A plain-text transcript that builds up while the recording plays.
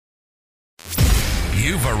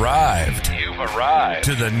You've arrived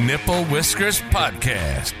to the Nipple Whiskers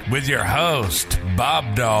Podcast with your host,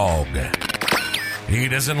 BobDawg. He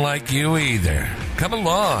doesn't like you either. Come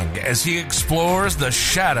along as he explores the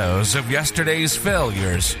shadows of yesterday's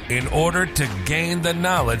failures in order to gain the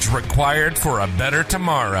knowledge required for a better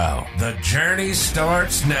tomorrow. The journey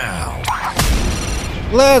starts now.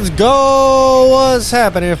 Let's go. What's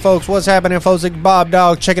happening, folks? It's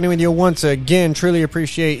BobDawg checking in with you once again. Truly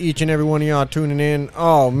appreciate each and every one of y'all tuning in.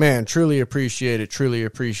 Oh, man, truly appreciate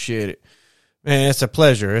it. Man, it's a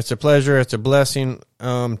pleasure. It's a blessing.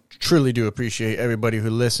 Truly do appreciate everybody who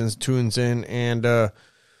listens, tunes in, and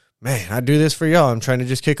man, I do this for y'all. I'm trying to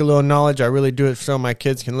just kick a little knowledge. I really do it so my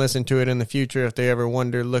kids can listen to it in the future if they ever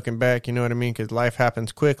wonder looking back, you know what I mean? Because life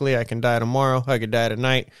happens quickly. I can die tomorrow. I could die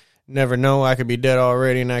tonight. Never know. I could be dead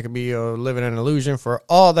already, and I could be living an illusion. For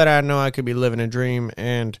all that I know, I could be living a dream,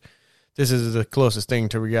 and this is the closest thing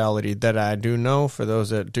to reality that I do know. For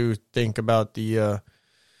those that do think about the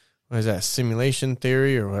what is that, simulation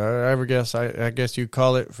theory, or whatever I guess you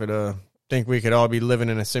call it, for the think we could all be living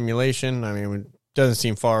in a simulation. I mean, it doesn't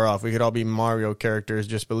seem far off. We could all be Mario characters,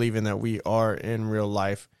 just believing that we are in real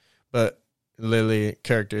life, but literally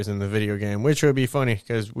characters in the video game, which would be funny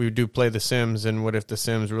because we do play The Sims, and what if The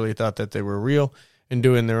Sims really thought that they were real and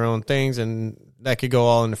doing their own things, and that could go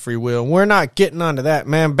all into free will. We're not getting onto that,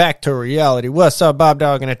 man. Back to reality. What's up,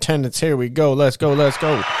 BobDawg in attendance? Here we go. Let's go.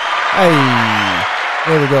 Hey,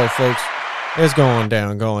 there we go, folks. It's going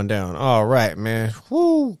down. All right, man.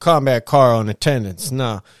 Woo, Combat Carl in attendance.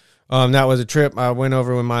 That was a trip. I went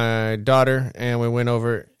over with my daughter, and we went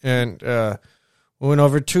over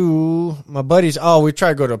to my buddies. Oh, we tried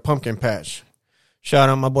to go to a pumpkin patch. Shout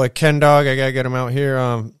out my boy Ken Dog. I gotta get him out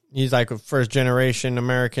here. He's like a first generation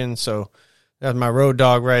American, so that's my road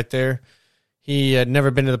dog right there. He had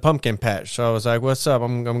never been to the pumpkin patch, so I was like, "What's up?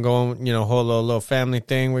 I'm going, whole little family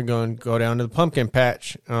thing. We're going to go down to the pumpkin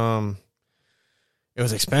patch." It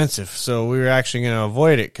was expensive, so we were actually going to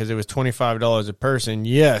avoid it because it was $25 a person.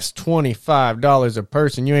 Yes, $25 a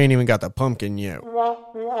person. You ain't even got the pumpkin yet.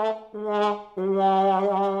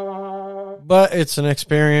 But it's an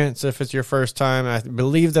experience if it's your first time. I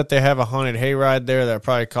believe that they have a haunted hayride there that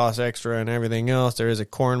probably costs extra and everything else. There is a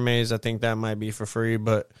corn maze. I think that might be for free,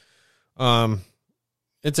 but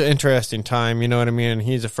it's an interesting time, you know what I mean? And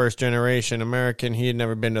he's a first generation American. He had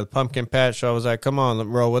never been to the pumpkin patch, so I was like, come on,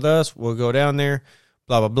 roll with us. We'll go down there.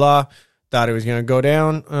 Blah, blah, blah. Thought he was going to go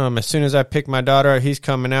down. As soon as I picked my daughter up, he's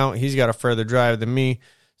coming out. He's got a further drive than me.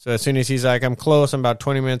 So as soon as he's like, I'm close, I'm about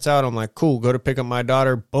 20 minutes out, I'm like, cool, go to pick up my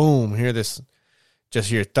daughter. Boom, just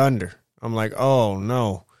hear thunder. I'm like, oh,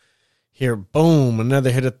 no. Hear boom,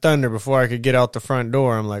 another hit of thunder before I could get out the front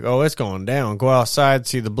door. I'm like, oh, it's going down. Go outside,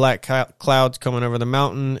 see the black clouds coming over the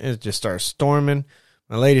mountain. It just starts storming.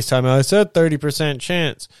 My lady's telling me, I said 30%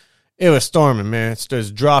 chance. It was storming, man. It's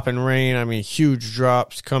just dropping rain. I mean, huge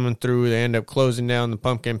drops coming through. They end up closing down the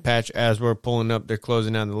pumpkin patch as we're pulling up. They're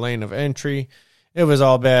closing down the lane of entry. It was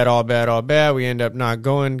all bad. We end up not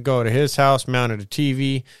going. Go to his house, mounted a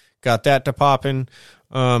TV, got that to popping.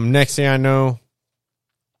 Next thing I know,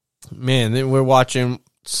 man, then we're watching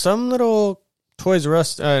some little Toy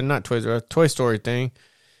Story thing.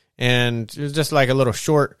 And it was just like a little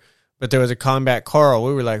short, but there was a Combat Carl.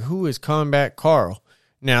 We were like, who is Combat Carl?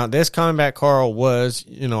 Now, this Combat Carl was,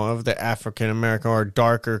 of the African-American or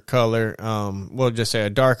darker color, we'll just say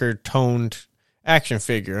a darker toned action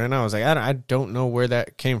figure. And I was like, I don't know where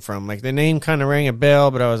that came from. Like, the name kind of rang a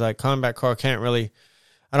bell, but I was like, Combat Carl can't really,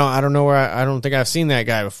 I don't know where, I don't think I've seen that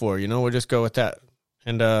guy before, we'll just go with that.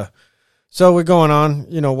 And so we're going on,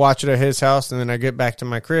 watch it at his house, and then I get back to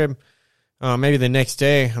my crib. Maybe the next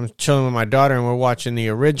day, I'm chilling with my daughter, and we're watching the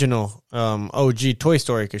original OG Toy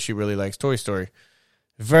Story because she really likes Toy Story.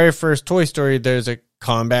 Very first Toy Story, there's a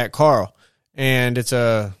Combat Carl, and it's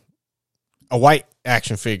a white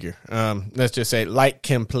action figure. Let's just say light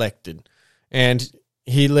complected, and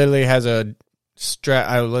he literally has a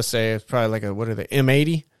strap. Let's say it's probably like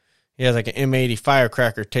M80. He has like an M80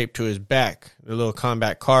 firecracker taped to his back, the little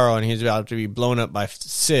Combat Carl, and he's about to be blown up by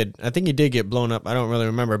Sid. I think he did get blown up. I don't really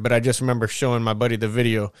remember, but I just remember showing my buddy the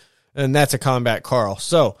video, and that's a Combat Carl.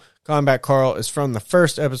 So Combat Carl is from the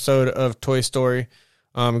first episode of Toy Story.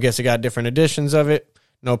 I guess I got different editions of it.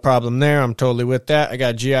 No problem there. I'm totally with that. I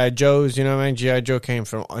got G.I. Joes, you know what I mean? G.I. Joe came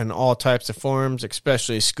from in all types of forms,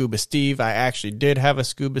 especially Scuba Steve. I actually did have a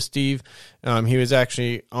Scuba Steve. He was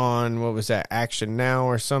actually on, what was that, Action Now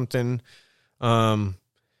or something,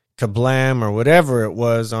 Kablam or whatever it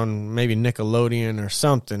was on maybe Nickelodeon or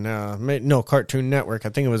something. No, Cartoon Network. I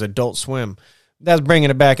think it was Adult Swim. That's bringing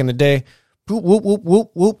it back in the day. Whoop, whoop, whoop,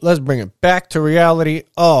 whoop, whoop. Let's bring it back to reality.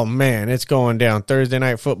 Oh, man, it's going down. Thursday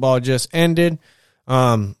Night Football just ended.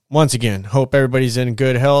 Once again, hope everybody's in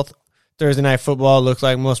good health. Thursday Night Football looks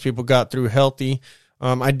like most people got through healthy.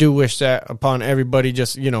 I do wish that upon everybody,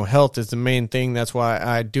 just, health is the main thing. That's why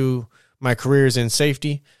I do my careers in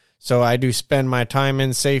safety. So I do spend my time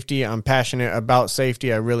in safety. I'm passionate about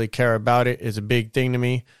safety. I really care about it. It's a big thing to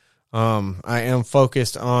me. I am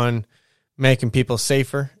focused on making people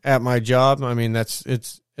safer at my job. I mean,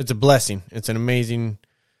 it's a blessing. It's an amazing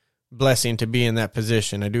blessing to be in that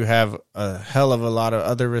position. I do have a hell of a lot of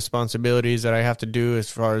other responsibilities that I have to do as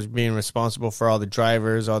far as being responsible for all the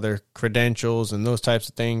drivers, all their credentials, and those types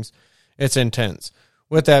of things. It's intense.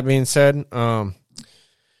 With that being said, back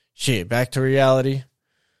to reality.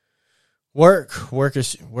 Work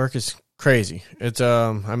is crazy. It's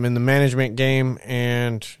I'm in the management game,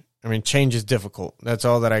 and I mean, change is difficult. That's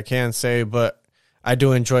all that I can say, but I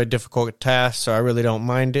do enjoy difficult tasks, so I really don't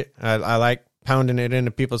mind it. I like pounding it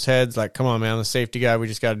into people's heads, like, come on, man, I'm the safety guy. We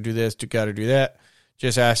just got to do this, got to do that.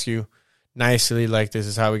 Just ask you nicely, like, this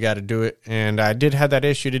is how we got to do it. And I did have that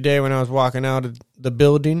issue today when I was walking out of the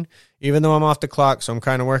building, even though I'm off the clock, so I'm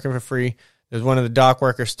kind of working for free. There's one of the dock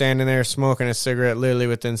workers standing there smoking a cigarette, literally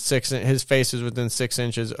his face is within 6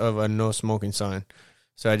 inches of a no smoking sign.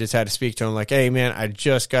 So I just had to speak to him like, hey, man, I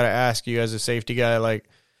just got to ask you as a safety guy, like,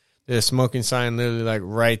 there's a smoking sign literally like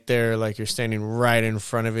right there, like you're standing right in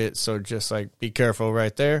front of it. So just like be careful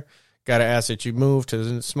right there. Got to ask that you move to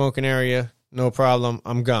the smoking area. No problem.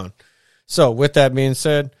 I'm gone. So with that being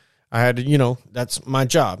said, I had to, that's my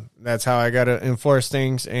job. That's how I got to enforce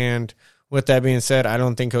things. And with that being said, I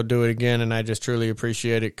don't think he'll do it again. And I just truly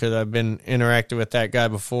appreciate it because I've been interacting with that guy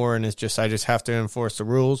before. And I just have to enforce the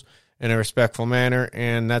rules in a respectful manner.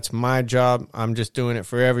 And that's my job. I'm just doing it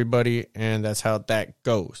for everybody. And that's how that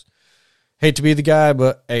goes. Hate to be the guy,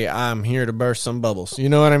 but hey, I'm here to burst some bubbles. You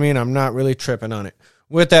know what I mean? I'm not really tripping on it.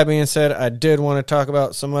 With that being said, I did want to talk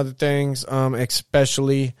about some other things,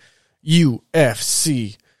 especially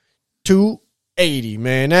UFC 280,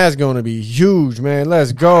 man. That's going to be huge, man.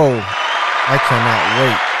 Let's go. I cannot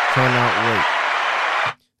wait.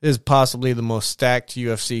 This is possibly the most stacked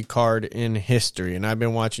UFC card in history, and I've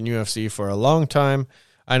been watching UFC for a long time.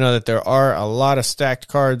 I know that there are a lot of stacked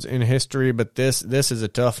cards in history, but this is a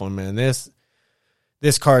tough one, man.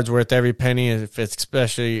 This card's worth every penny. If it's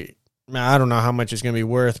especially, I don't know how much it's going to be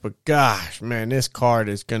worth, but gosh, man, this card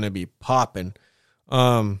is going to be popping. It's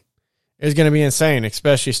going to be insane,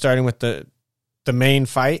 especially starting with the main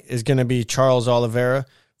fight is going to be Charles Oliveira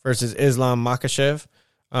versus Islam Makhachev.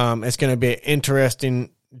 It's going to be an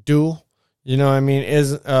interesting duel. You know what I mean?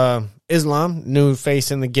 Islam, new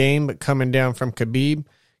face in the game, but coming down from Khabib.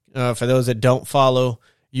 For those that don't follow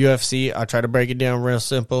UFC, I'll try to break it down real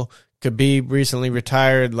simple. Khabib recently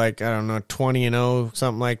retired, 20-0,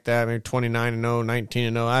 something like that, maybe 29-0,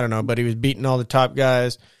 19-0, I don't know, but he was beating all the top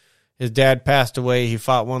guys. His dad passed away. He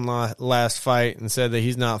fought one last fight and said that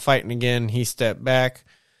he's not fighting again. He stepped back.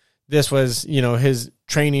 This was, his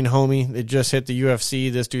training homie that just hit the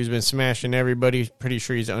UFC. This dude's been smashing everybody. Pretty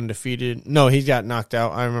sure he's undefeated. No, he's got knocked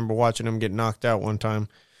out. I remember watching him get knocked out one time.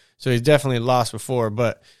 So he's definitely lost before,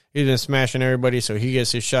 but he's been smashing everybody, so he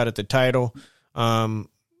gets his shot at the title.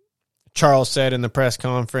 Charles said in the press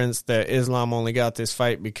conference that Islam only got this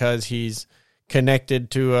fight because he's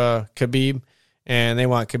connected to Khabib, and they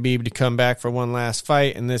want Khabib to come back for one last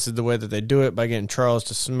fight, and this is the way that they do it, by getting Charles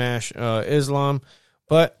to smash Islam.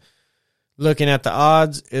 But looking at the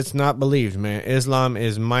odds, it's not believed, man. Islam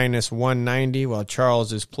is minus 190, while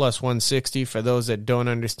Charles is plus 160. For those that don't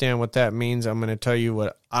understand what that means, I'm going to tell you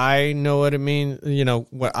what I know what it means,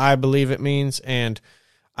 what I believe it means. And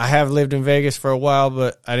I have lived in Vegas for a while,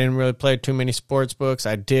 but I didn't really play too many sports books.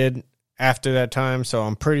 I did after that time, so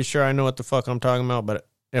I'm pretty sure I know what the fuck I'm talking about. But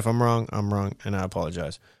if I'm wrong, and I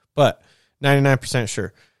apologize. But 99%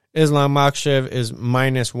 sure. Islam Makhachev is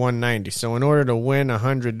minus 190. So in order to win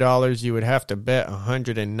 $100, you would have to bet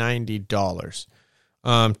 $190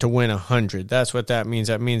 to win 100. That's what that means.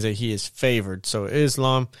 That means that he is favored. So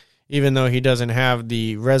Islam, even though he doesn't have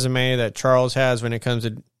the resume that Charles has when it comes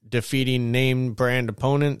to defeating name brand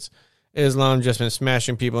opponents, Islam just been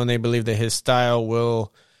smashing people, and they believe that his style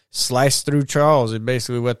will slice through Charles is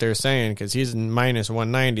basically what they're saying, because he's minus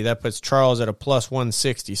 190. That puts Charles at a plus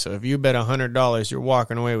 160. So if you bet $100, you're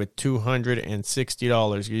walking away with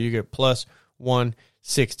 $260. You get plus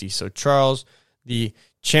 160. So Charles, the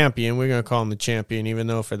champion, we're going to call him the champion, even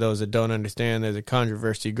though for those that don't understand, there's a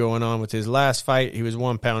controversy going on with his last fight. He was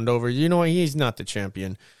 1 pound over. You know what? He's not the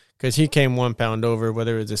champion, because he came 1 pound over.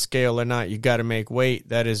 Whether it's a scale or not, you got to make weight.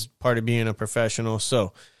 That is part of being a professional.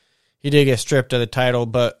 So he did get stripped of the title,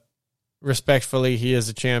 but respectfully, he is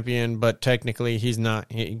a champion, but technically he's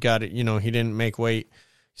not. He got it. He didn't make weight,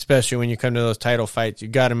 especially when you come to those title fights. You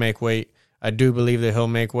got to make weight. I do believe that he'll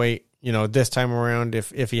make weight. This time around,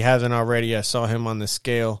 if he hasn't already, I saw him on the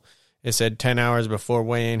scale. It said 10 hours before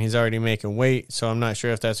weigh-in, he's already making weight. So I'm not sure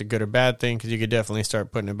if that's a good or bad thing, because you could definitely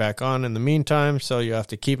start putting it back on in the meantime. So you have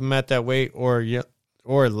to keep him at that weight or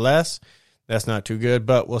less. That's not too good,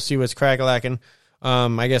 but we'll see what's crack-lacking.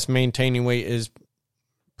 I guess maintaining weight is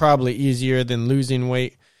probably easier than losing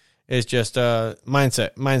weight. It's just a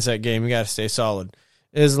mindset game. You got to stay solid.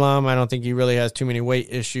 Islam, I don't think he really has too many weight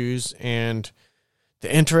issues. And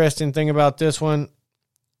the interesting thing about this one,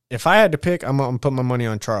 if I had to pick, I'm going to put my money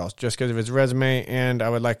on Charles just because of his resume, and I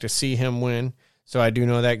would like to see him win. So I do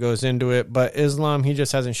know that goes into it. But Islam, he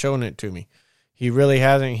just hasn't shown it to me. He really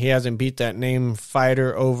hasn't. He hasn't beat that name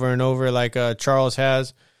fighter over and over like Charles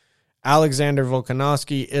has. Alexander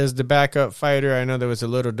Volkanovski is the backup fighter. I know there was a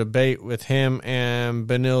little debate with him and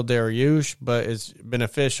Benil Dariush, but it's been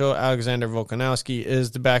official. Alexander Volkanovski is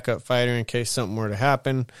the backup fighter in case something were to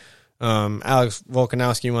happen. Alex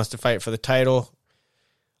Volkanovski wants to fight for the title.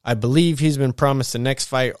 I believe he's been promised the next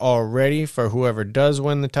fight already for whoever does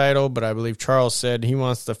win the title, but I believe Charles said he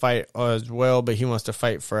wants to fight as well, but he wants to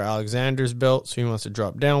fight for Alexander's belt, so he wants to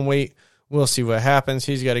drop down weight. We'll see what happens.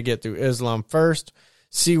 He's got to get through Islam first.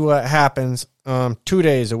 See what happens. 2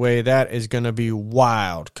 days away. That is going to be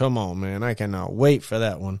wild. Come on, man. I cannot wait for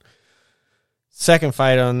that one. Second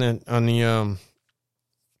fight on the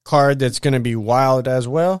card that's going to be wild as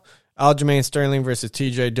well. Aljamain Sterling versus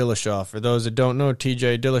TJ Dillashaw. For those that don't know,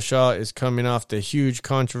 TJ Dillashaw is coming off the huge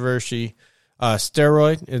controversy.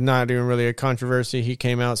 Steroid is not even really a controversy. He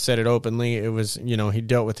came out, said it openly. It was, he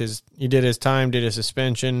did his time, did his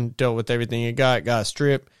suspension, dealt with everything he got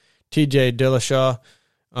stripped. TJ Dillashaw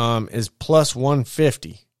is plus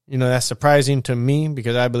 150. That's surprising to me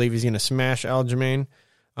because I believe he's going to smash Aljamain.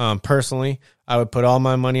 Personally, I would put all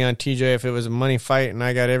my money on TJ if it was a money fight and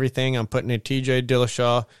I got everything. I'm putting it TJ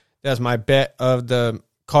Dillashaw. That's my bet of the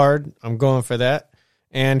card. I'm going for that.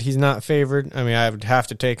 And he's not favored. I mean, I would have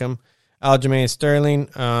to take him. Aljamain Sterling,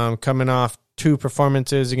 coming off 2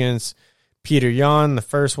 performances against Peter Yan. The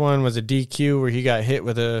first one was a DQ where he got hit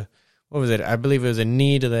with I believe it was a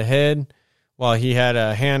knee to the head while he had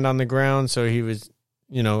a hand on the ground. So he was,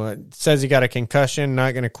 says he got a concussion,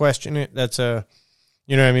 not going to question it. That's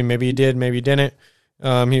maybe he did, maybe he didn't.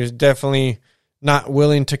 He was definitely not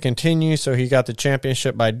willing to continue, so he got the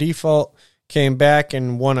championship by default, came back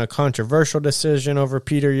and won a controversial decision over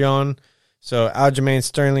Peter Yan. So Aljamain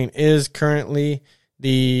Sterling is currently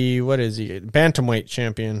the, bantamweight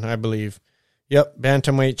champion, I believe. Yep,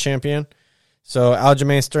 bantamweight champion. So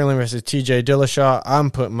Aljamain Sterling versus TJ Dillashaw. I'm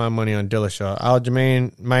putting my money on Dillashaw.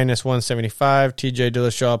 Aljamain minus 175, TJ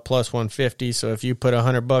Dillashaw plus 150. So if you put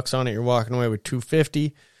 $100 on it, you're walking away with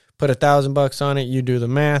 $250. Put $1,000 on it, you do the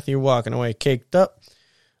math, you're walking away caked up.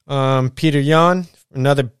 Peter Yan,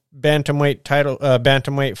 another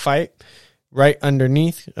bantamweight fight right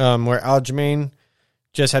underneath, where Aljamain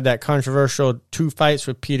just had that controversial 2 fights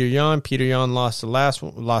with Peter Yan. Peter Yan lost the last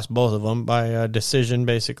one, lost both of them by decision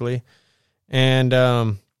basically,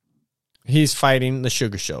 and he's fighting the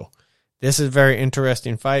Sugar Show. This is a very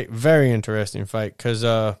interesting fight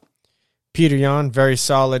because Peter Yan, very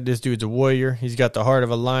solid. This dude's a warrior. He's got the heart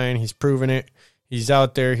of a lion. He's proven it. He's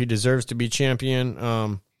out there. He deserves to be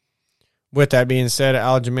champion. With that being said,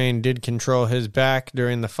 Aljamain did control his back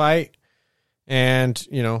during the fight. And,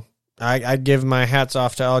 I'd give my hats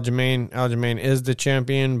off to Aljamain. Aljamain is the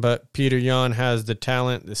champion, but Peter Yan has the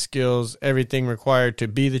talent, the skills, everything required to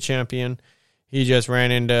be the champion. He just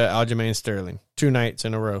ran into Aljamain Sterling 2 nights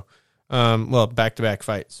in a row. Back-to-back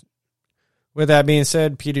fights. With that being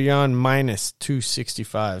said, Peter Yan minus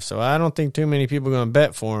 265. So I don't think too many people are going to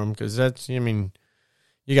bet for him because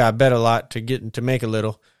you got to bet a lot to make a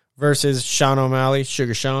little. Versus Sean O'Malley,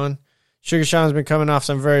 Sugar Sean. Sugar Sean's been coming off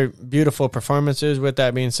some very beautiful performances. With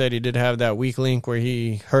that being said, he did have that weak link where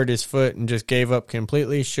he hurt his foot and just gave up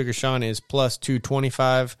completely. Sugar Sean is plus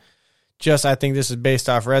 225. I think this is based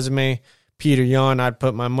off resume. Peter Yan, I'd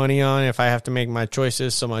put my money on if I have to make my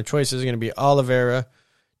choices. So my choices are going to be Oliveira,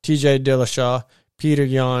 TJ Dillashaw, Peter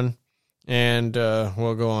Yan, and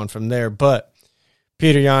we'll go on from there. But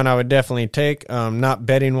Peter Yan, I would definitely take. Not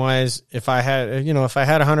betting wise, if I had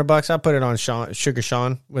 $100, I'd put it on Sugar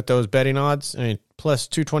Sean with those betting odds. I mean, plus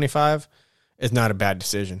 225 is not a bad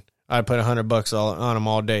decision. I'd put $100 on him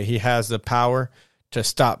all day. He has the power to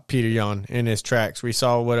stop Peter Yan in his tracks. We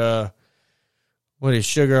saw what his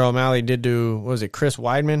Sugar O'Malley did to, was it Chris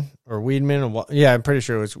Weidman or Weidman? Yeah, I'm pretty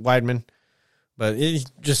sure it was Weidman. But it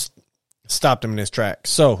just, stopped him in his tracks.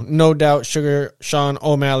 So no doubt Sean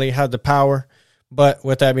O'Malley had the power. But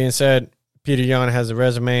with that being said, Peter Yan has a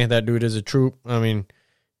resume. That dude is a troop. I mean,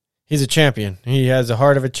 he's a champion. He has the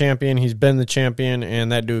heart of a champion. He's been the champion,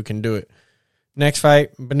 and that dude can do it. Next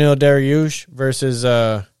fight, Beneil Dariush versus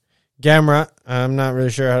Gamrot. I'm not really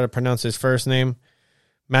sure how to pronounce his first name.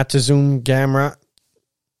 Matazum Gamrot.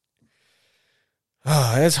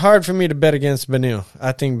 It's hard for me to bet against Beneil.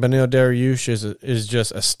 I think Beneil Dariush is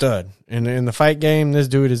just a stud. And in the fight game, this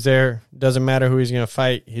dude is there. Doesn't matter who he's going to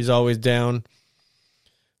fight. He's always down.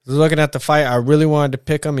 Looking at the fight, I really wanted to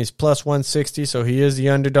pick him. He's plus 160, so he is the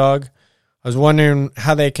underdog. I was wondering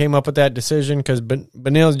how they came up with that decision because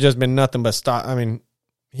Beneil's just been nothing but stop. I mean,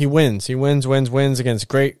 he wins. He wins against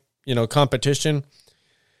great, competition.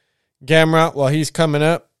 Gamrot, while he's coming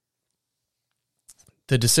up,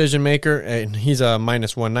 the decision maker, and he's a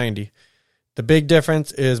minus 190. The big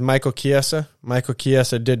difference is Michael Chiesa. Michael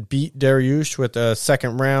Chiesa did beat Dariush with a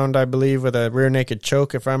second round, I believe, with a rear naked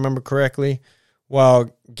choke, if I remember correctly.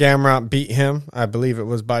 While Gamrot beat him, I believe it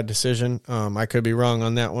was by decision. I could be wrong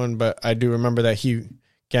on that one, but I do remember that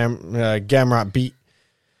Gamrot beat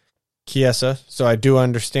Chiesa. So I do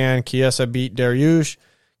understand Chiesa beat Dariush.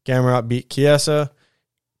 Gamrot beat Chiesa.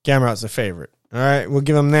 Gamrot's the favorite. All right, we'll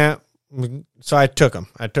give him that. So I took him.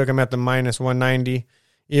 I took him at the minus 190,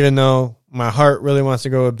 even though my heart really wants to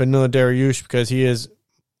go with Beneil Dariush because he is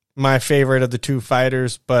my favorite of the two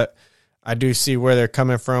fighters, but I do see where they're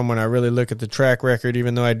coming from when I really look at the track record,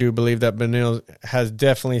 even though I do believe that Beneil has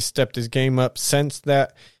definitely stepped his game up since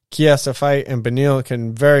that Chiesa fight, and Beneil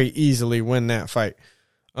can very easily win that fight.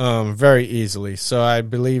 Very easily. So I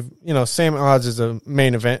believe, same odds as the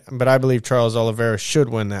main event, but I believe Charles Oliveira should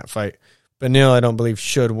win that fight. Beneil, I don't believe,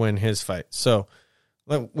 should win his fight. So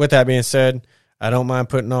with that being said, I don't mind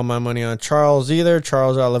putting all my money on Charles either.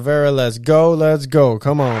 Charles Oliveira, let's go. Let's go.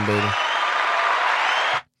 Come on, baby.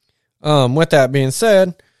 With that being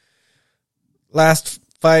said, last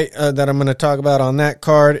fight that I'm going to talk about on that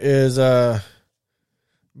card is Belal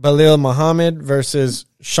Muhammad versus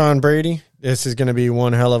Sean Brady. This is going to be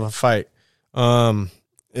one hell of a fight.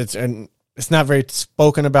 It's not very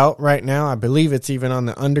spoken about right now. I believe it's even on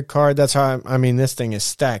the undercard. That's how this thing is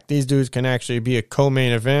stacked. These dudes can actually be a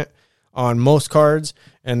co-main event on most cards,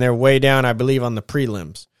 and they're way down, I believe, on the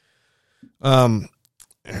prelims. Man,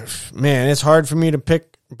 it's hard for me to pick.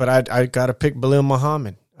 But I got to pick Belal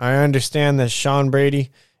Muhammad. I understand that Sean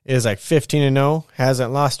Brady is like 15-0,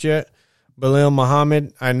 hasn't lost yet. Belal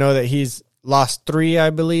Muhammad, I know that he's lost 3, I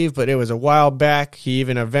believe, but it was a while back. He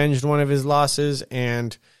even avenged one of his losses,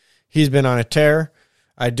 and he's been on a tear.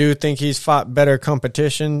 I do think he's fought better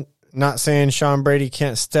competition. Not saying Sean Brady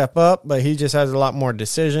can't step up, but he just has a lot more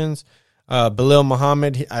decisions. Belal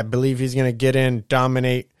Muhammad, I believe he's going to get in,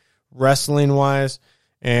 dominate wrestling-wise.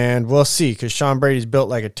 And we'll see, because Sean Brady's built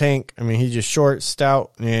like a tank. He's just short,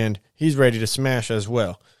 stout, and he's ready to smash as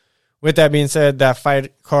well. With that being said, that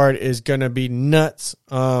fight card is going to be nuts.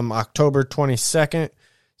 October 22nd.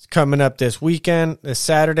 It's coming up this weekend. This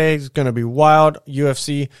Saturday is going to be wild.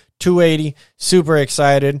 UFC 280. Super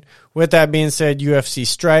excited. With that being said, UFC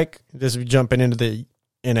Strike. This is jumping into the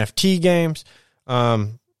NFT games.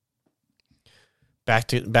 Back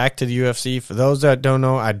to the UFC. For those that don't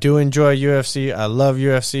know, I do enjoy UFC. I love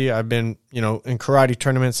UFC. I've been, in karate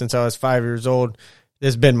tournaments since I was 5 years old. This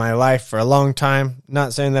has been my life for a long time.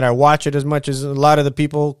 Not saying that I watch it as much as a lot of the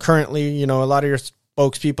people currently, a lot of your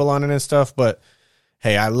spokespeople on it and stuff, but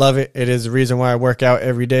hey, I love it. It is the reason why I work out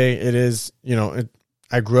every day. It is,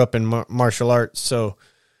 I grew up in martial arts, so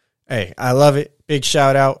hey, I love it. Big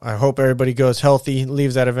shout out. I hope everybody goes healthy,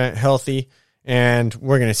 leaves that event healthy. And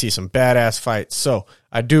we're going to see some badass fights. So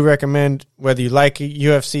I do recommend, whether you like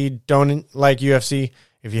UFC, don't like UFC,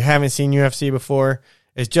 if you haven't seen UFC before,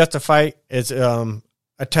 it's just a fight. It's a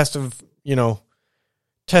test of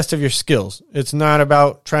your skills. It's not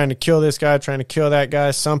about trying to kill this guy, trying to kill that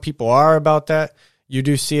guy. Some people are about that. You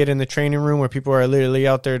do see it in the training room where people are literally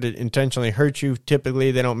out there to intentionally hurt you.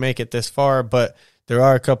 Typically, they don't make it this far, but there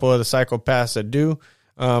are a couple of the psychopaths that do.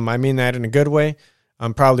 I mean that in a good way.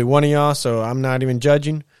 I'm probably one of y'all, so I'm not even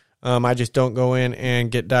judging. I just don't go in and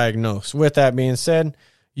get diagnosed. With that being said,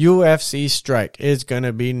 UFC Strike is going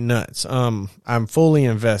to be nuts. I'm fully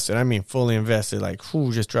invested. Fully invested.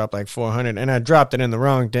 Just dropped like 400. And I dropped it in the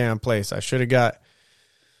wrong damn place. I should have got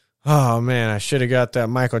that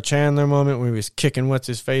Michael Chandler moment when he was kicking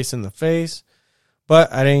what's-his-face in the face.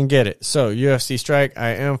 But I didn't get it. So UFC Strike,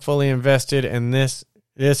 I am fully invested. And this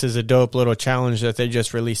is a dope little challenge that they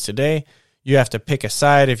just released today. You have to pick a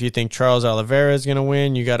side. If you think Charles Oliveira is going to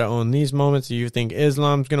win, you got to own these moments. If you think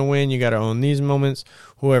Islam's going to win, you got to own these moments.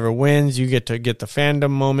 Whoever wins, you get to get the fandom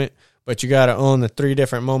moment. but you got to own the 3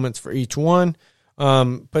 different moments for each one.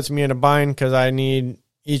 Puts me in a bind because I need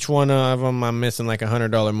each one of them. I'm missing like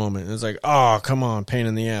 $100 moment. It's like, oh, come on, pain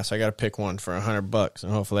in the ass. I got to pick one for $100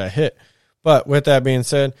 and hopefully I hit. But with that being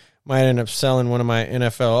said, might end up selling one of my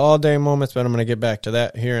NFL all-day moments, but I'm going to get back to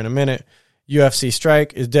that here in a minute. UFC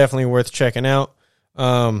Strike is definitely worth checking out.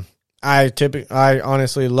 I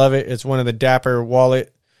honestly love it. It's one of the Dapper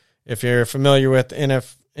wallet. If you're familiar with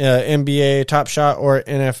NBA Top Shot or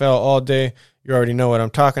NFL All Day, you already know what I'm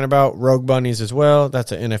talking about. Rogue Bunnies as well.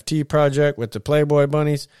 That's an NFT project with the Playboy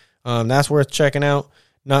Bunnies. That's worth checking out.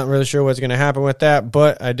 Not really sure what's going to happen with that,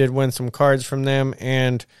 but I did win some cards from them,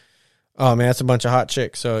 and oh man, that's a bunch of hot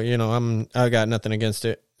chicks. So I got nothing against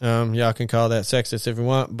it. Y'all can call that sexist if you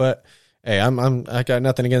want, but hey, I got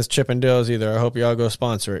nothing against Chip and Dale's either. I hope y'all go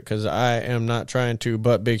sponsor it because I am not trying to.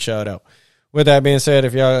 But big shout out. With that being said,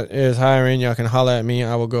 if y'all is hiring, y'all can holler at me.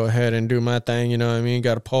 I will go ahead and do my thing. You know what I mean?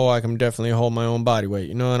 Got a pole, I can definitely hold my own body weight.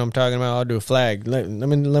 You know what I'm talking about? I'll do a flag. Let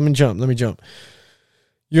me jump.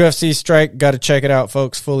 UFC Strike, got to check it out,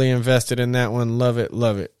 folks. Fully invested in that one. Love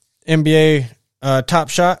it. NBA Top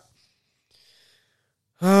Shot.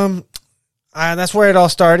 That's where it all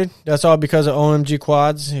started. That's all because of OMG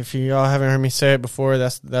Quads. If y'all haven't heard me say it before,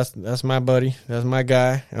 that's my buddy. That's my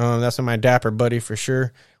guy. That's my Dapper buddy for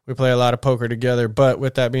sure. We play a lot of poker together. But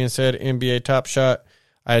with that being said, NBA Top Shot,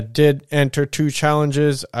 I did enter 2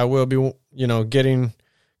 challenges. I will be, getting a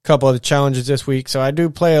couple of the challenges this week. So I do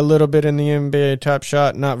play a little bit in the NBA Top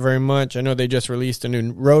Shot, not very much. I know they just released a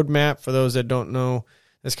new roadmap. For those that don't know,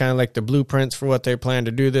 it's kind of like the blueprints for what they plan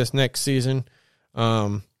to do this next season.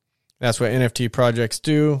 That's what NFT projects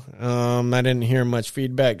do. I didn't hear much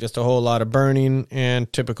feedback, just a whole lot of burning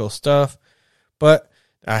and typical stuff. But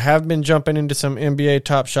I have been jumping into some NBA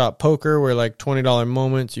Top Shot poker where like $20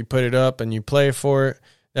 moments, you put it up and you play for it.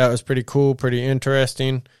 That was pretty cool, pretty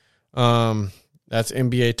interesting. That's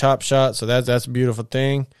NBA Top Shot, so that's a beautiful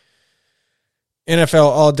thing. NFL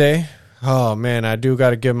All Day. Oh, man, I do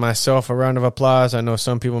got to give myself a round of applause. I know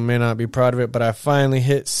some people may not be proud of it, but I finally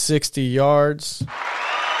hit 60 yards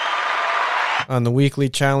on the weekly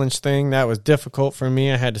challenge thing. That was difficult for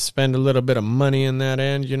me. I had to spend a little bit of money in that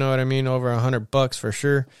end. You know what I mean? Over $100 for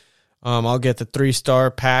sure. I'll get the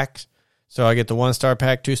 3-star packs. So I get the 1-star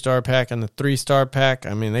pack, 2-star pack, and the 3-star pack.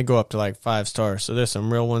 I mean, they go up to like 5 stars. So there's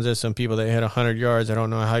some real ones. There's some people that hit 100 yards. I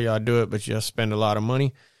don't know how y'all do it, but you just spend a lot of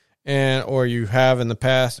money, or you have in the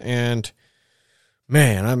past. And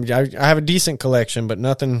man, I have a decent collection, but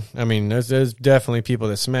nothing. I mean, there's definitely people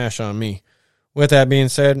that smash on me. With that being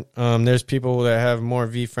said, there's people that have more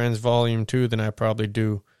V-Friends Volume 2 than I probably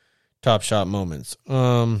do Top Shot moments.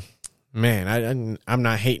 Man, I'm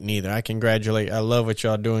not hating either. I congratulate. I love what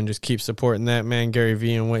y'all doing. Just keep supporting that man, Gary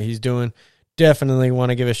V, and what he's doing. Definitely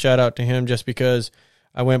want to give a shout out to him just because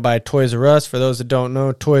I went by Toys R Us. For those that don't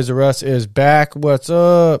know, Toys R Us is back. What's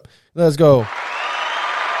up? Let's go.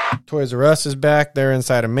 Toys R Us is back. They're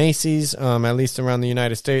inside of Macy's, at least around the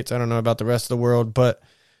United States. I don't know about the rest of the world, but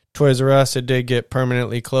Toys R Us, it did get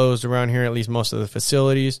permanently closed around here, at least most of the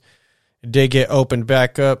facilities. It did get opened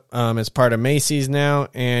back up as part of Macy's now,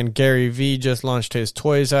 and Gary V just launched his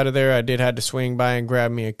toys out of there. I did have to swing by and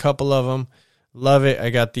grab me a couple of them. Love it. I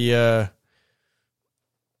got the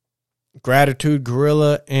Gratitude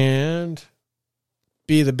Gorilla and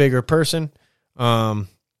Be the Bigger Person.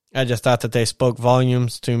 I just thought that they spoke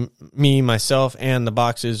volumes to me, myself, and the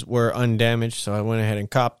boxes were undamaged. So I went ahead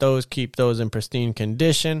and copped those, keep those in pristine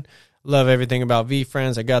condition. Love everything about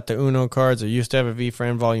V-Friends. I got the Uno cards. I used to have a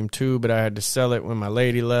V-Friend Volume 2, but I had to sell it when my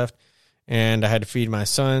lady left, and I had to feed my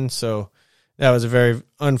son. So that was a very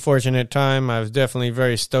unfortunate time. I was definitely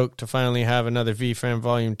very stoked to finally have another V-Friend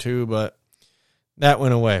Volume 2, but that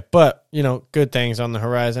went away. But, good things on the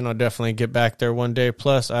horizon. I'll definitely get back there one day.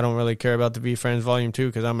 Plus, I don't really care about the V-Friends Volume 2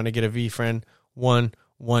 because I'm going to get a V-Friend 1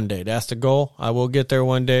 one day. That's the goal. I will get there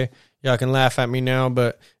one day. Y'all can laugh at me now,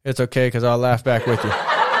 but it's okay because I'll laugh back with you.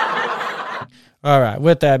 All right.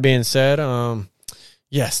 With that being said,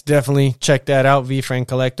 yes, definitely check that out. V-Friend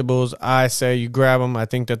Collectibles. I say you grab them. I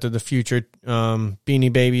think that they're the future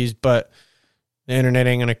Beanie Babies, but the internet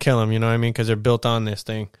ain't going to kill them, you know what I mean? Because they're built on this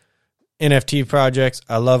thing. NFT projects,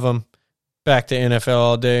 I love them. Back to NFL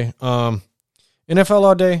All Day. NFL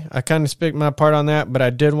All Day, I kind of speak my part on that, but I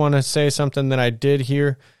did want to say something that I did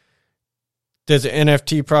hear. There's an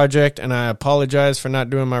NFT project, and I apologize for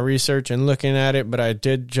not doing my research and looking at it, but I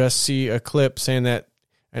did just see a clip saying that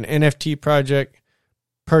an NFT project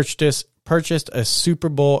purchased a Super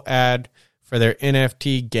Bowl ad for their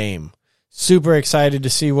NFT game. Super excited to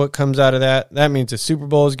see what comes out of that. That means the Super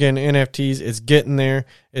Bowl is getting NFTs. It's getting there.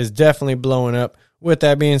 It's definitely blowing up. with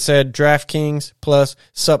that being said, DraftKings plus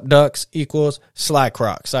SupDucks equals Sly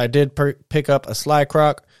Crocs. I did pick up a Sly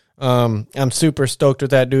Croc. I'm super stoked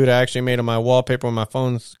with that, dude. I actually made it my wallpaper when my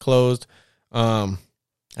phone's closed. I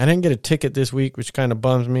didn't get a ticket this week, which kind of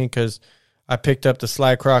bums me because I picked up the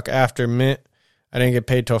Sly Croc after mint. I didn't get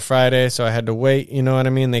paid till Friday, so I had to wait. You know what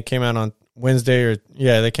I mean? They came out on Wednesday,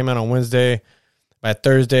 they came out on Wednesday. By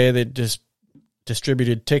Thursday, they just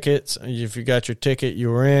distributed tickets. If you got your ticket,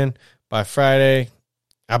 you were in. By Friday,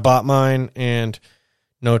 I bought mine, and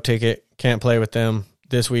no ticket. Can't play with them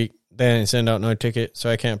this week. They didn't send out no ticket, so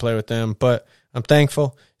I can't play with them. But I'm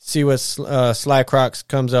thankful. See what Sly Crocs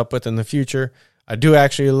comes up with in the future. I do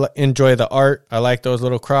actually enjoy the art. I like those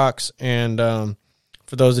little Crocs. And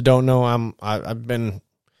for those that don't know, I've been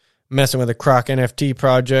messing with a Croc NFT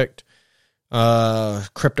project.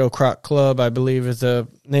 Crypto Croc Club, I believe, is the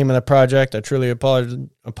name of the project. I truly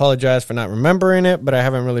apologize for not remembering it, but I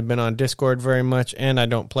haven't really been on Discord very much, and I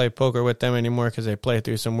don't play poker with them anymore because they play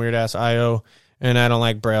through some weird-ass IO, and I don't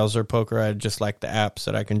like browser poker. I just like the apps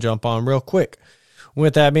that I can jump on real quick.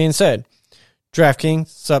 With that being said, DraftKings,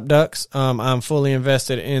 SupDucks, I'm fully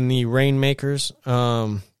invested in the Rainmakers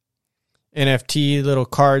NFT little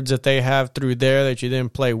cards that they have through there that you then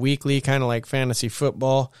play weekly, kind of like fantasy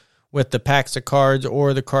football, with the packs of cards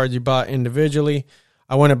or the cards you bought individually.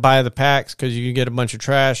 I wouldn't buy the packs because you can get a bunch of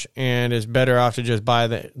trash, and it's better off to just buy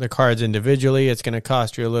the cards individually. It's going to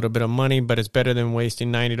cost you a little bit of money, but it's better than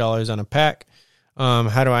wasting $90 on a pack.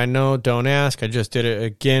 How do I know? Don't ask. I just did it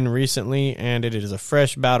again recently, and it is a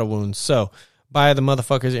fresh battle wound. So buy the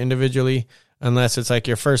motherfuckers individually, unless it's like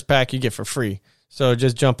your first pack you get for free. So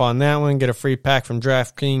just jump on that one, get a free pack from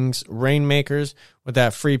DraftKings Rainmakers. With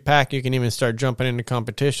that free pack, you can even start jumping into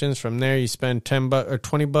competitions. From there, you spend $10 or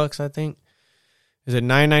 $20, I think. Is it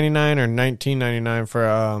 $9.99 or $19.99 for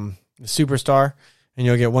a superstar? And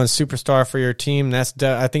you'll get one superstar for your team. I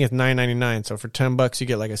think it's $9.99. So for $10, you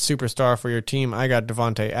get like a superstar for your team. I got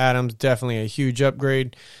Devontae Adams, definitely a huge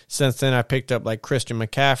upgrade. Since then, I picked up like Christian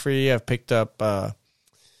McCaffrey. I've picked up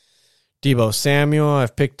Deebo Samuel.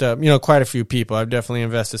 I've picked up, quite a few people. I've definitely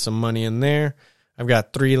invested some money in there. I've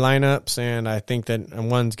got 3 lineups, and I think that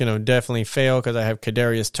one's going to definitely fail because I have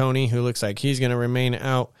Kadarius Toney, who looks like he's going to remain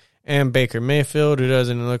out, and Baker Mayfield, who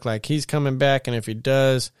doesn't look like he's coming back. And if he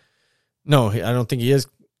does, no, I don't think he is.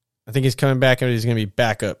 I think he's coming back, and he's going to be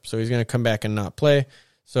backup, so he's going to come back and not play.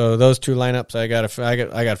 So those 2 lineups, I got to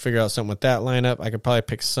figure out something with that lineup. I could probably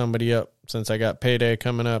pick somebody up since I got payday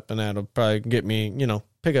coming up, and that'll probably get me,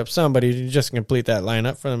 pick up somebody to just complete that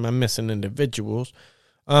lineup for my missing individuals.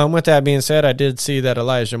 With that being said, I did see that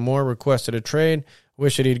Elijah Moore requested a trade.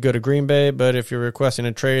 Wish that he'd go to Green Bay, but if you're requesting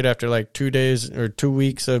a trade after like 2 days or 2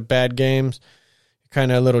 weeks of bad games, kind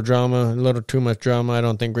of a little too much drama, I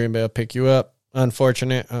don't think Green Bay will pick you up.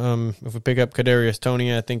 Unfortunate. If we pick up Kadarius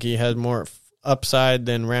Toney, I think he has more upside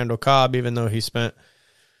than Randall Cobb, even though he spent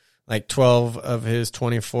like 12 of his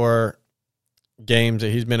 24 games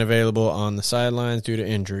that he's been available on the sidelines due to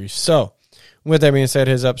injuries. So, with that being said,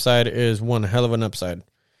 his upside is one hell of an upside.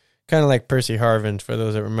 Kind of like Percy Harvin, for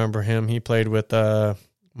those that remember him. He played with Minnesota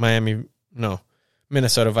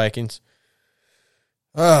Vikings.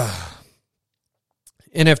 NFT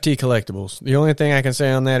collectibles. The only thing I can say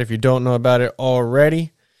on that, if you don't know about it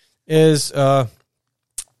already, is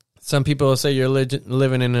some people will say you're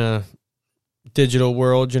living in a digital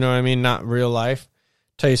world, you know what I mean? Not real life.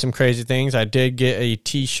 Tell you some crazy things. I did get a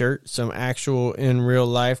t-shirt, some actual in real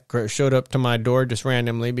life, showed up to my door just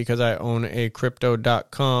randomly because I own a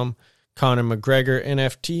crypto.com Conor McGregor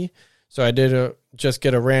NFT. So I did just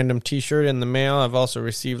get a random t-shirt in the mail. I've also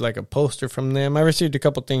received like a poster from them. I received a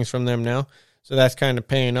couple things from them now. So that's kind of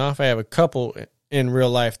paying off. I have a couple in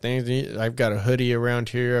real life things. I've got a hoodie around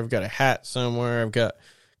here. I've got a hat somewhere. I've got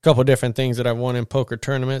a couple different things that I've won in poker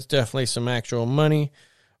tournaments. Definitely some actual money.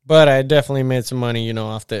 But I definitely made some money,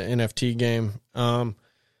 off the NFT game.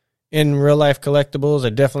 In real life collectibles, I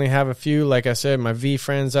definitely have a few. Like I said, my V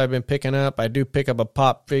friends I've been picking up. I do pick up a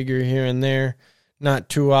pop figure here and there. Not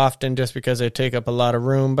too often just because they take up a lot of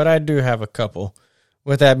room, but I do have a couple.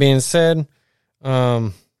 With that being said,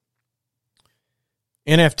 NFTs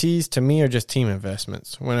to me are just team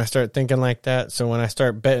investments. When I start thinking like that, so when I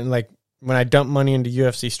start betting, like when I dump money into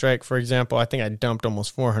UFC Strike, for example, I think I dumped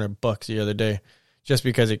almost $400 the other day. Just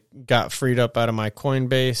because it got freed up out of my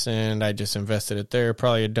Coinbase and I just invested it there.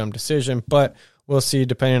 Probably a dumb decision, but we'll see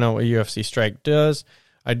depending on what UFC Strike does.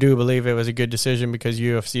 I do believe it was a good decision because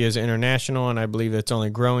UFC is international and I believe it's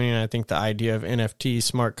only growing. And I think the idea of NFT,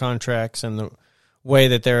 smart contracts, and the way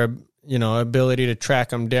that their ability to track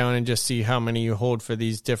them down and just see how many you hold for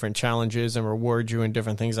these different challenges and reward you and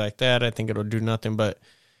different things like that, I think it'll do nothing but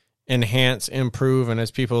enhance, improve, and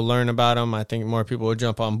as people learn about them, I think more people will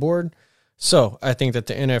jump on board. So I think that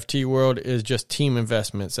the NFT world is just team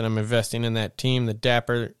investments, and I'm investing in that team. The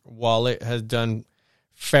Dapper wallet has done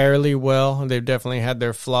fairly well. They've definitely had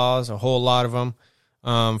their flaws, a whole lot of them,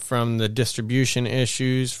 from the distribution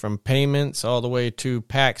issues, from payments, all the way to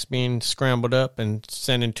packs being scrambled up and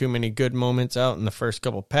sending too many good moments out in the first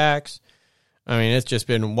couple packs. I mean, it's just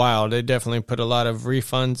been wild. They definitely put a lot of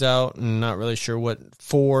refunds out, and not really sure what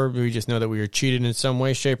for. We just know that we were cheated in some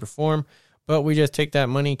way, shape, or form. But we just take that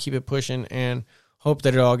money, keep it pushing, and hope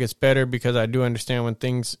that it all gets better, because I do understand when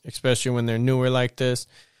things, especially when they're newer like this,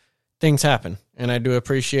 things happen. And I do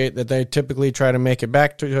appreciate that they typically try to make it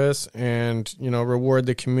back to us and, reward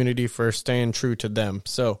the community for staying true to them.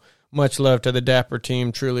 So much love to the Dapper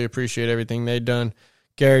team. Truly appreciate everything they've done.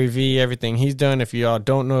 Gary V, everything he's done. If y'all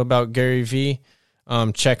don't know about Gary V,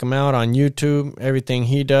 check him out on YouTube. Everything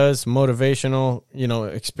he does, motivational,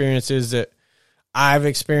 experiences that I've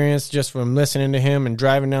experienced just from listening to him and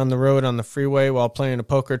driving down the road on the freeway while playing a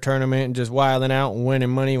poker tournament and just wilding out and winning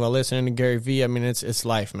money while listening to Gary V. I mean, it's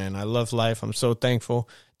life, man. I love life. I'm so thankful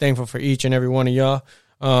for each and every one of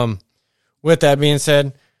y'all. With that being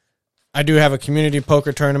said, I do have a community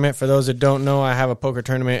poker tournament. For those that don't know, I have a poker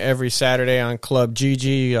tournament every Saturday on Club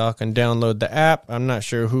GG. Y'all can download the app. I'm not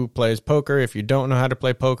sure who plays poker. If you don't know how to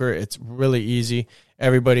play poker, it's really easy.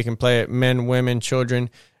 Everybody can play it, men, women, children.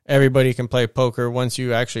 Everybody can play poker. Once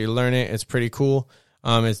you actually learn it, it's pretty cool.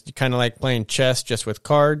 It's kind of like playing chess, just with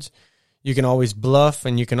cards. You can always bluff,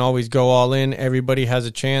 and you can always go all in. Everybody has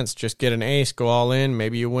a chance. Just get an ace, go all in.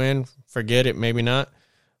 Maybe you win. Forget it, maybe not.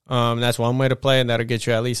 That's one way to play, and that'll get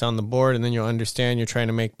you at least on the board, and then you'll understand you're trying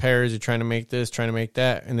to make pairs, you're trying to make this, trying to make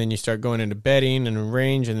that, and then you start going into betting and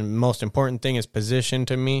range, and the most important thing is position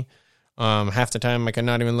to me. Half the time I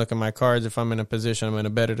cannot even look at my cards. If I'm in a position, I'm going to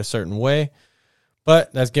bet it a certain way.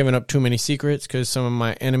 But that's giving up too many secrets, because some of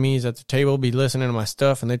my enemies at the table be listening to my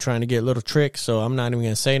stuff and they're trying to get little tricks. So I'm not even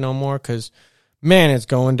going to say no more, because, man, it's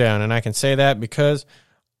going down. And I can say that because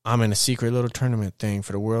I'm in a secret little tournament thing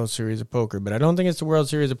for the World Series of Poker. But I don't think it's the World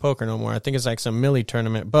Series of Poker no more. I think it's like some milli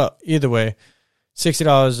tournament. But either way,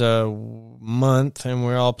 $60 a month, and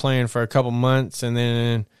we're all playing for a couple months. And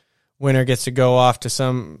then winner gets to go off to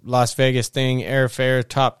some Las Vegas thing, airfare,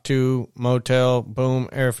 top 2, motel, boom,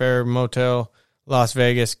 airfare, motel, Las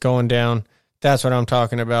Vegas, going down. That's what I'm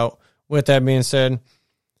talking about. With that being said,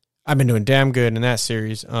 I've been doing damn good in that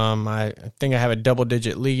series. I think I have a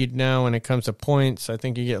double-digit lead now when it comes to points. I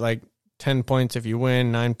think you get like 10 points if you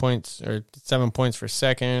win, 9 points or 7 points for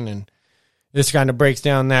second, and this kind of breaks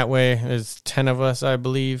down that way. There's 10 of us, I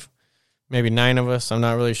believe, maybe 9 of us. I'm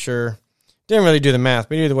not really sure. Didn't really do the math,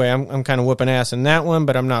 but either way, I'm kind of whooping ass in that one,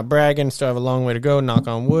 but I'm not bragging. Still have a long way to go. Knock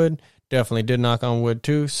on wood. Definitely did knock on wood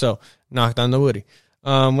too, so knocked on the woody.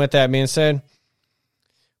 With that being said,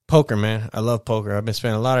 poker, man. I love poker. I've been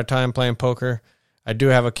spending a lot of time playing poker. I do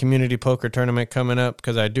have a community poker tournament coming up,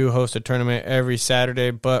 because I do host a tournament every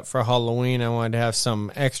Saturday, but for Halloween, I wanted to have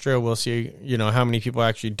something extra. We'll see, how many people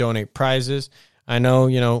actually donate prizes. I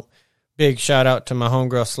know, big shout out to my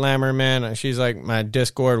homegirl Slammer, man. She's like my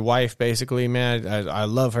Discord wife, basically, man. I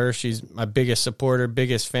love her. She's my biggest supporter,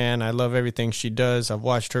 biggest fan. I love everything she does. I've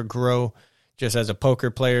watched her grow just as a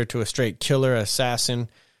poker player to a straight killer, assassin.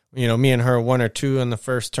 Me and her 1 or 2 in the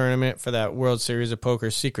first tournament for that World Series of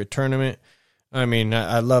Poker secret tournament. I mean,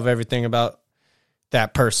 I love everything about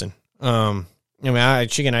that person.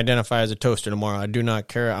 She can identify as a toaster tomorrow. I do not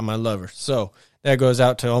care. I'm a lover. So that goes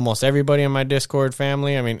out to almost everybody in my Discord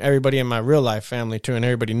family. I mean, everybody in my real life family too, and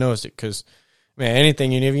everybody knows it, because, man,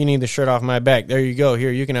 anything if you need the shirt off my back, there you go.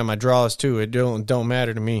 Here, you can have my drawers too. It don't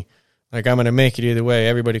matter to me. Like, I'm going to make it either way.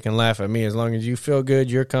 Everybody can laugh at me. As long as you feel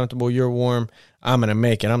good, you're comfortable, you're warm, I'm going to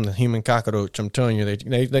make it. I'm the human cockroach. I'm telling you.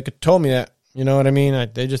 They told me that. You know what I mean?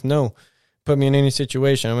 They just know. Put me in any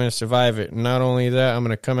situation, I'm going to survive it. And not only that, I'm going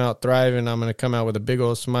to come out thriving. I'm going to come out with a big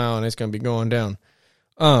old smile, and it's going to be going down.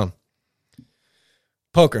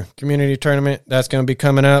 Poker community tournament, that's going to be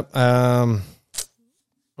coming up.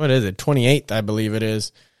 What is it? 28th, I believe it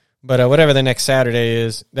is. But whatever the next Saturday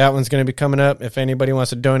is, that one's going to be coming up. If anybody wants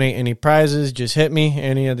to donate any prizes, just hit me.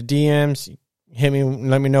 Any of the DMs, hit me.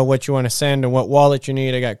 Let me know what you want to send and what wallet you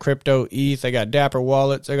need. I got crypto, ETH. I got Dapper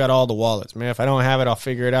wallets. I got all the wallets, man. If I don't have it, I'll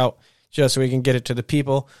figure it out just so we can get it to the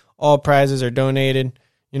people. All prizes are donated.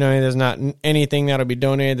 There's not anything that'll be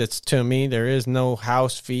donated that's to me. There is no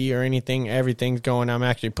house fee or anything. Everything's going. I'm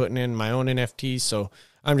actually putting in my own NFTs, so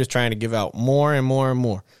I'm just trying to give out more and more and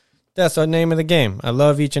more. That's the name of the game. I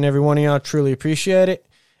love each and every one of y'all. Truly appreciate it.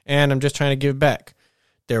 And I'm just trying to give back.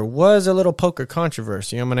 There was a little poker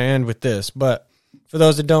controversy. I'm going to end with this. But for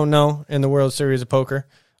those that don't know, in the World Series of Poker,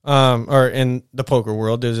 or in the poker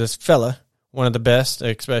world. There's this fella, one of the best,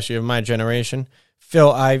 especially of my generation,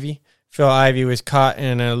 Phil Ivey. Phil Ivey was caught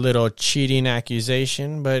in a little cheating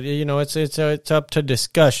accusation, but it's up to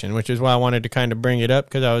discussion, which is why I wanted to kind of bring it up,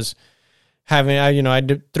 because I was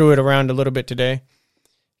I threw it around a little bit today.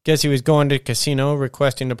 Guess he was going to a casino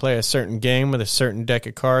requesting to play a certain game with a certain deck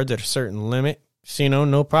of cards at a certain limit. Casino,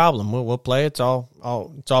 no problem. We'll play. It's all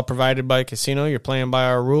provided by a casino. You're playing by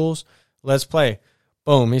our rules. Let's play.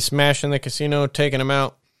 Boom. He's smashing the casino, taking him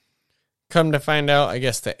out. Come to find out, I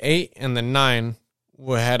guess the 8 and the 9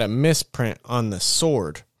 had a misprint on the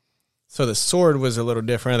sword. So the sword was a little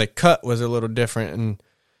different. The cut was a little different. And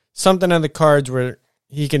something on the cards where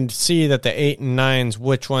he can see that the 8 and 9s,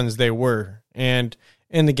 which ones they were. And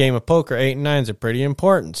in the game of poker, 8 and 9s are pretty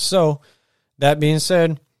important. So that being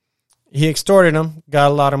said, he extorted him,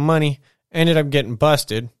 got a lot of money, ended up getting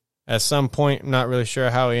busted at some point. Not really sure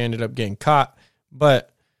how he ended up getting caught. But,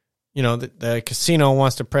 the casino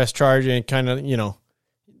wants to press charge and kind of,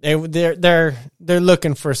 they're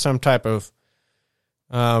looking for some type of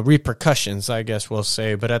repercussions, I guess we'll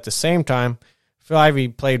say. But at the same time, Phil Ivey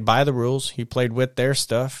played by the rules. He played with their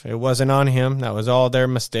stuff. It wasn't on him. That was all their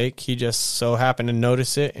mistake. He just so happened to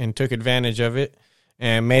notice it and took advantage of it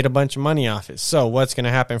and made a bunch of money off it. So what's going to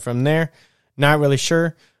happen from there? Not really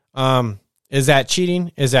sure. Is that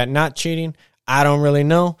cheating? Is that not cheating? I don't really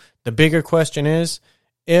know. The bigger question is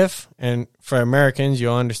if, and for Americans,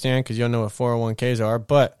 you'll understand because you'll know what 401ks are,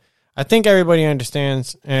 but I think everybody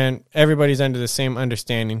understands and everybody's under the same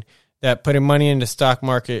understanding that putting money in the stock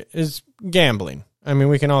market is gambling. I mean,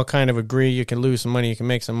 we can all kind of agree you can lose some money, you can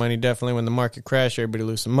make some money. Definitely when the market crashes, everybody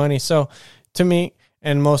lose some money. So to me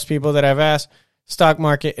and most people that I've asked, stock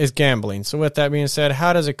market is gambling. So with that being said,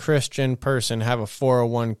 how does a Christian person have a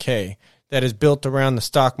 401k that is built around the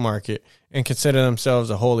stock market and consider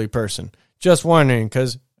themselves a holy person? Just wondering,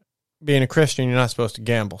 because being a Christian, you're not supposed to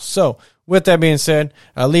gamble. So with that being said,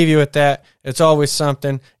 I'll leave you with that. It's always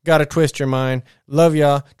something. Got to twist your mind. Love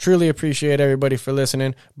y'all. Truly appreciate everybody for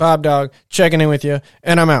listening. BobDawg checking in with you,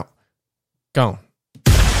 and I'm out. Gone.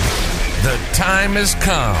 The time has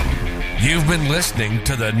come. You've been listening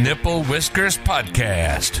to the Nipple Whiskers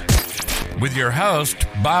Podcast with your host,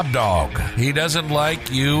 BobDawg. He doesn't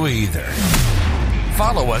like you either.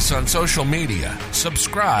 Follow us on social media,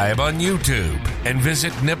 subscribe on YouTube, and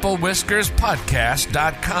visit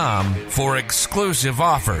nipplewhiskerspodcast.com for exclusive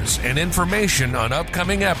offers and information on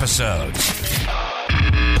upcoming episodes.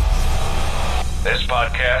 This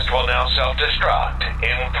podcast will now self-destruct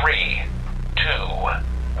in 3, 2,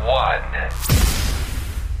 1.